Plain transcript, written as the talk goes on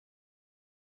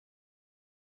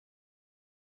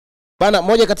Bana,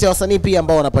 moja kati ya wasanii pia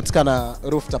ambao wanapatikana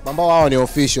Rooftop ambao wao ni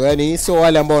official, yani sio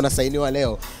wale ambao wanasainiwa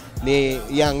leo, ni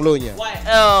Young LUNYA.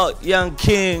 Young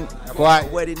King. Kwa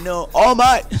Already know. Oh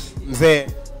my. Mzee,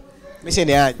 mission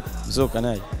ni aje? Mzuka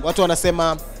naye. Watu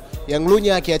wanasema Young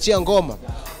LUNYA akiachia ngoma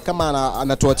kama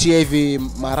anatuachia hivi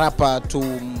marapa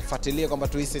tumfuatilie kwamba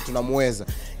tuhisi tunamweza,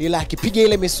 ila akipiga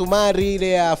ile misumari ile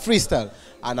ya freestyle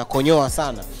anakonyoa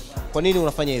sana. Kwa nini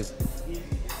unafanya hivi?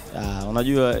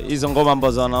 Unajua hizo ngoma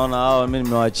ambazo wanaona hao mimi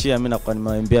nimewaachia, mimi nakuwa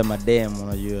nimewaimbia mademo,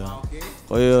 unajua.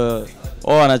 Kwa hiyo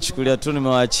wanachukulia tu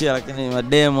nimewaachia, lakini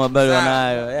mademo habari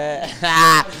wanayo.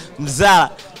 Mzaa,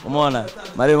 umeona?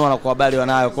 Mademo wanakuwa habari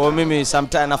wanayo. Kwa hiyo mimi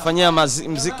sometimes nafanyia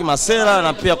muziki masela,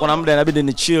 na pia kuna muda inabidi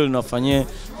ni chill nafanyie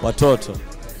watoto.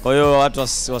 Kwa hiyo watu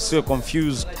wasiwe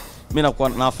confused. Mimi nakuwa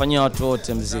nafanyia watu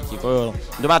wote muziki. Kwa hiyo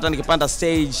ndio maana nikipanda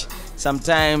stage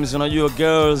sometimes unajua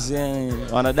girls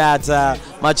wana data,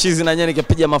 machizi na nyenye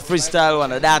nikipiga ma freestyle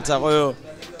wana data. Kwa hiyo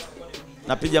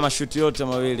napiga mashuti yote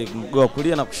mawili, mguu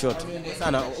kulia na kushoto.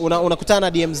 Sana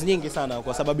unakutana DMs nyingi sana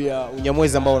kwa sababu ya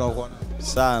unyamwezi ambao unakuwa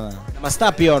sana.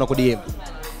 Mastaa pia wanaku-DM.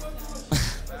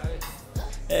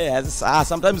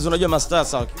 Sometimes unajua mastaa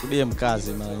sawa kudm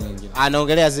kazi mara nyingi.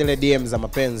 Anaongelea zile DM za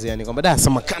mapenzi, yani kwamba da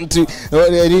sama country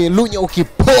LUNYA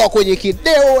ukipoa kwenye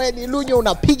kideo, yani LUNYA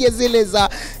unapiga zile za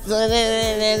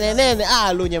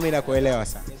LUNYA mimi nakuelewa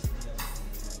sana.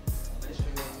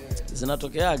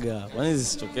 Zinatokeaga, kwa nini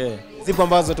zisitokee? Zipo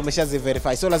ambazo tumeshazi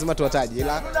verify, sio lazima tuwataje,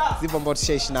 ila zipo ambazo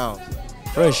tushaishi nao.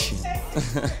 Fresh.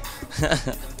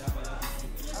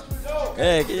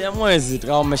 Kila mwezi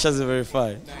tukao umeshazi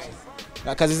verify.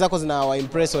 Kazi zako zinawa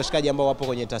impress washikaji ambao wapo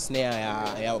kwenye tasnia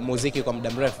ya muziki kwa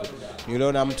muda mrefu.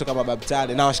 Niliona mtu kama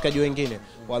Babtale na washikaji wengine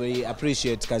wame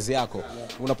appreciate kazi yako.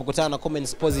 Unapokutana na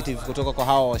comments positive kutoka kwa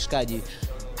hawa washikaji,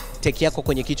 take yako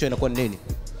kwenye kichwa inakuwa nini?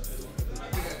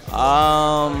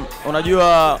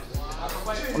 Unajua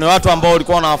ni watu ambao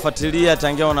walikuwa wanawafuatilia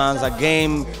tangia unaanza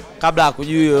game kabla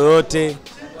hakujui yoyote.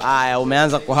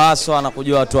 Umeanza kuhaswa na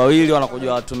kujua watu wawili,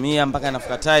 wanakujua watu 100, mpaka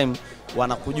inafika time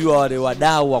wanakujua wale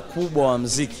wadau wakubwa wa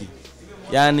muziki.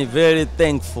 Yani very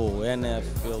thankful, yani I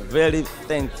feel very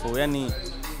thankful, yani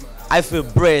I feel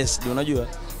blessed, unajua.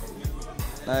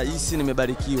 Na hisi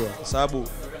nimebarikiwa kwa sababu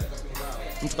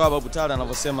mtu kama Babtale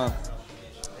anavyosema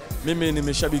mimi ni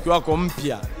mshabiki wako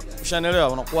mpya. Ushanielewa?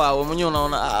 Unakuwa wewe mwenyewe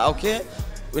unaona okay,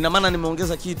 ina maana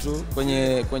nimeongeza kitu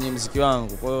kwenye muziki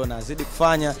wangu. Kwa hiyo nazidi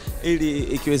kufanya ili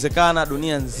ikiwezekana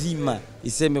dunia nzima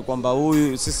iseme kwamba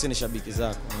huyu sisi ni shabiki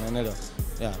zako. Unaelewa?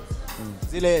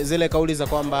 Zile kauli za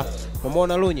kwamba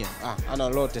umeona LUNYA ana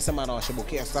lote, sema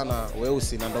anawashabukia sana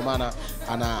weusi na ndio maana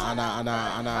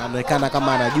anaonekana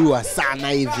kama anajua sana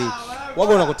hivi.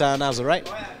 Wago unakutana nazo, right?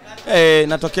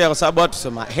 Natokea kwa sababu watu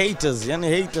sema haters,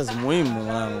 yani haters muhimu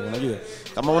mwanangu, unajua.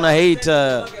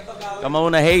 Kama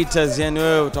una haters yani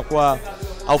wewe utakuwa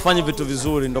haufanyi vitu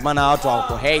vizuri, ndio maana watu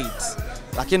hawako hate.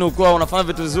 Lakini ukiwa unafanya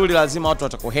vitu vizuri lazima watu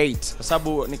wataku hate. Kwa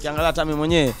sababu nikiangalia hata mimi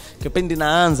mwenyewe kipindi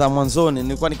naanza mwanzoni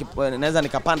nilikuwa naweza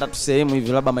nikapanda tu sehemu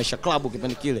hivi labda Maisha Club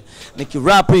kipindi kile,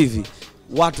 nikirap hivi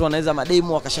watu wanaweza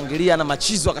mademo wakashangilia na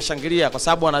machizo wakashangilia kwa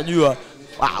sababu wanajua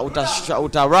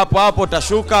utarap hapo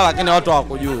utashuka, lakini watu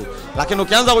hawakujui. Lakini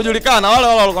ukianza kujulikana wale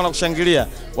walikuwa wanakushangilia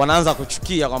wanaanza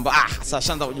kuchukia kwamba sasa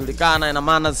shaanza kujulikana, ina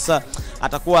maana sasa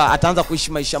ataanza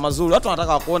kuishi maisha mazuri. Watu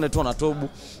wanataka wakuone tu unatobu,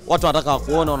 watu wanataka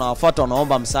wakuone unawafuata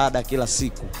unaomba msaada kila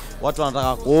siku, watu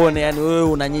wanataka kuone yani wewe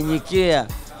unanyenyekea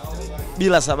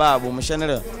bila sababu,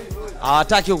 umeshanielewa?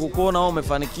 Hawataki kukuona wewe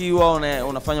umefanikiwa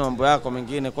unafanya mambo yako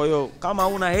mengine. Kwa hiyo kama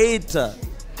una hater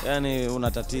yani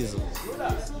una tatizo.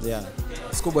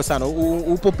 Sikubwa sana.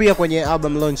 Upo pia kwenye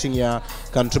album launching ya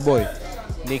Country Boy.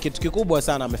 Ni kitu kikubwa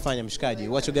sana amefanya mshikaji.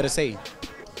 What you gotta say?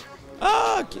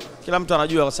 Kila mtu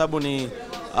anajua kwa sababu ni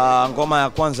ngoma ya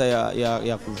kwanza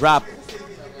ya kurap.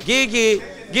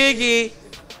 Gigi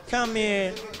come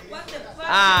here.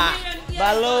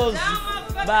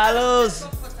 Balozi.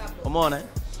 Umeona?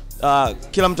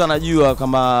 Kila mtu anajua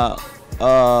kama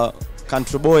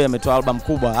Country Boy ametoa album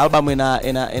kubwa. Album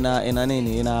ina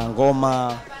nini? Ina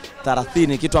ngoma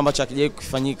 30, kitu ambacho hakijawahi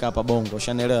kufanyika hapa Bongo,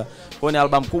 ushanielewa? Kwa hiyo ni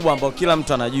album kubwa ambayo kila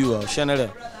mtu anajua, ushanielewa?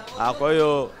 Kwa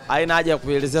hiyo haina haja ya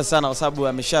kuelezea sana kwa sababu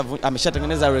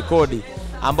ameshatengeneza rekodi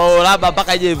ambayo labda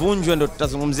mpaka ije ivunjwe ndio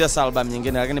tutazungumzia album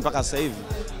nyingine, lakini mpaka sasa hivi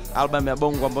album ya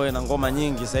Bongo ambayo ina ngoma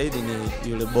nyingi zaidi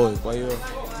ni Yule Boy. Kwa hiyo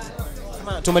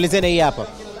tumalizane hii hapa.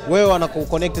 Wewe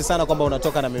wanakuconnect sana kwamba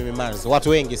unatoka na Mimi Mars. Watu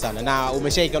wengi sana na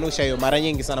umeshaikanusha hiyo mara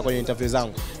nyingi sana kwenye interview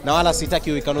zangu. Na wala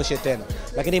sitaki uikanushe tena.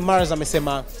 Lakini Mars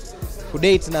amesema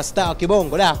kudate na star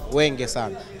Kibongo wengi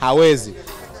sana. Hawezi.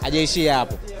 Hajaishia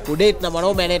hapo. Kudate na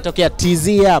mwanaume anayetokea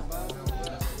TZ hapo.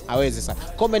 hawezi sana.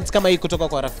 Comment kama hii kutoka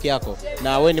kwa rafiki yako,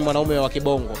 na wewe ni mwanaume wa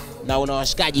Kibongo na una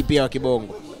washikaji pia wa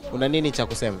Kibongo, una nini cha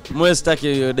kusema? Mwezi sitaki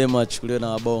hiyo demo achukuliwe na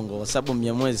wabongo kwa sababu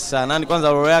Mnyamwezi sana. Nani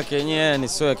kwanza roho yake yenyewe ni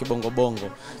sio ya Kibongo bongo.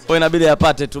 Kwa hiyo inabidi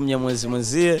apate tu Mnyamwezi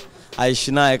mwenzie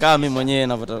aishi naye kama mimi mwenyewe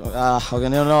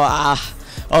ninavyotaka.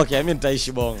 Okay, mimi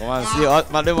nitaishi bongo. Maana sio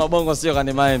mademo bongo sio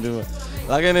kani mind.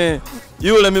 Lakini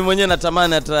yule mimi mwenyewe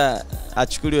natamani hata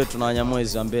achukuliwe tu na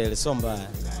Wanyamwezi wa mbele, sio mbaya.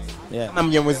 Kama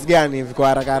Mnyamwezi gani hivi kwa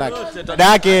haraka haraka? Dada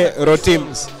yake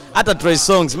Rotims, hata TREY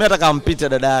songs mimi nataka ampite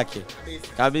dada yake.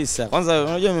 Kabisa. Kwanza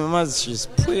unajua mimi she's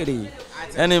pretty.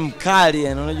 Yaani mkali,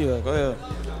 yani unajua. Kwa hiyo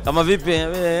kama vipi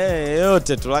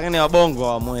yote tu, lakini wabongo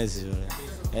hawamwezi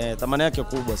yule. Thamani yake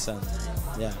kubwa sana.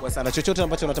 Kwa sana chochote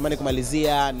ambacho natamani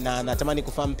kumalizia, na natamani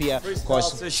kufahamu pia kwa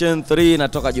session 3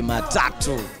 natoka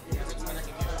Jumatatu.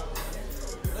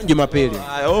 Jumapili.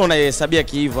 Wewe unahesabia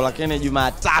hivyo, lakini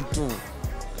Jumatatu.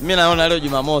 Mimi naona leo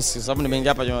Jumamosi kwa sababu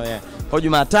nimeingia hapa Jumatatu. Kwa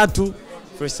Jumatatu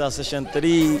freestyle session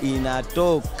 3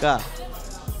 inatoka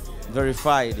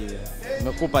verified.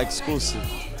 Nimekupa exclusive.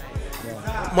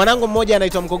 Mwanangu mmoja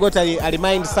anaitwa Mkogota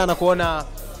alimind sana kuona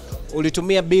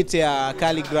ulitumia beat ya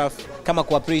Calligraph kama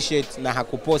ku appreciate na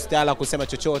hakupost wala kusema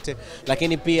chochote,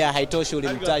 lakini pia haitoshi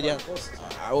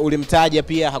ulimtaja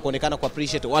pia hakuonekana ku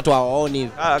appreciate, watu hawaoni.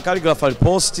 Calligraph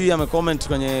aliposti, amecomment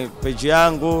kwenye page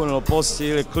yangu nilopost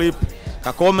ile clip,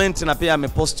 ka comment na pia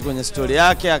amepost kwenye story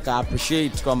yake aka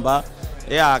appreciate kwamba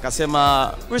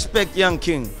akasema respect young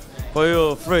king. Kwa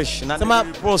hiyo fresh na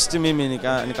post mimi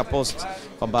nika post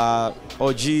kwamba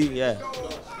OG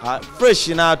fresh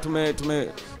na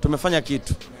tumefanya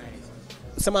kitu.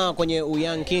 Sema kwenye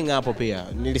Young King hapo pia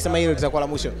nilisema hilo litakuwa la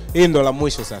mwisho. Hii ndo la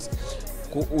mwisho sasa.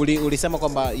 Ulisema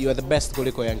kwamba you are the best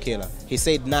kuliko Young Killer. He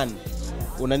said none.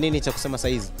 Una nini cha kusema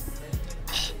saizi?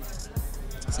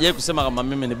 Sijai kusema kama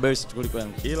mimi ni best kuliko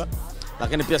Young Killer,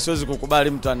 lakini pia siwezi kukubali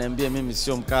mtu aniambie mimi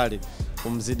sio mkali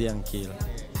kumzidi Young Killer.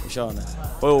 Ushaona?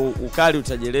 Kwa hiyo ukali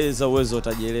utajeleza, uwezo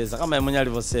utajeleza, kama yeye mwenyewe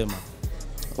alivyosema.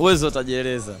 Uwezo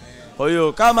utajeleza. Kwa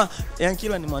hiyo kama Young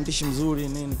Killer ni mwandishi mzuri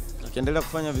nini, akiendelea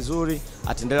kufanya vizuri,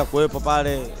 ataendelea kuwepo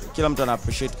pale, kila mtu ana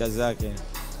appreciate kazi yake.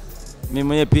 Mimi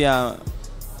mwenyewe pia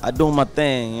I do my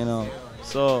thing, you know.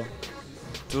 So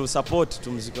to support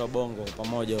tu muziki wa bongo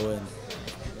pamoja wewe.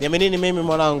 Niaminini mimi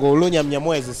mwanangu, LUNYA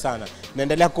Mnyamwezi sana.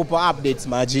 Naendelea kukupa updates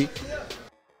maji.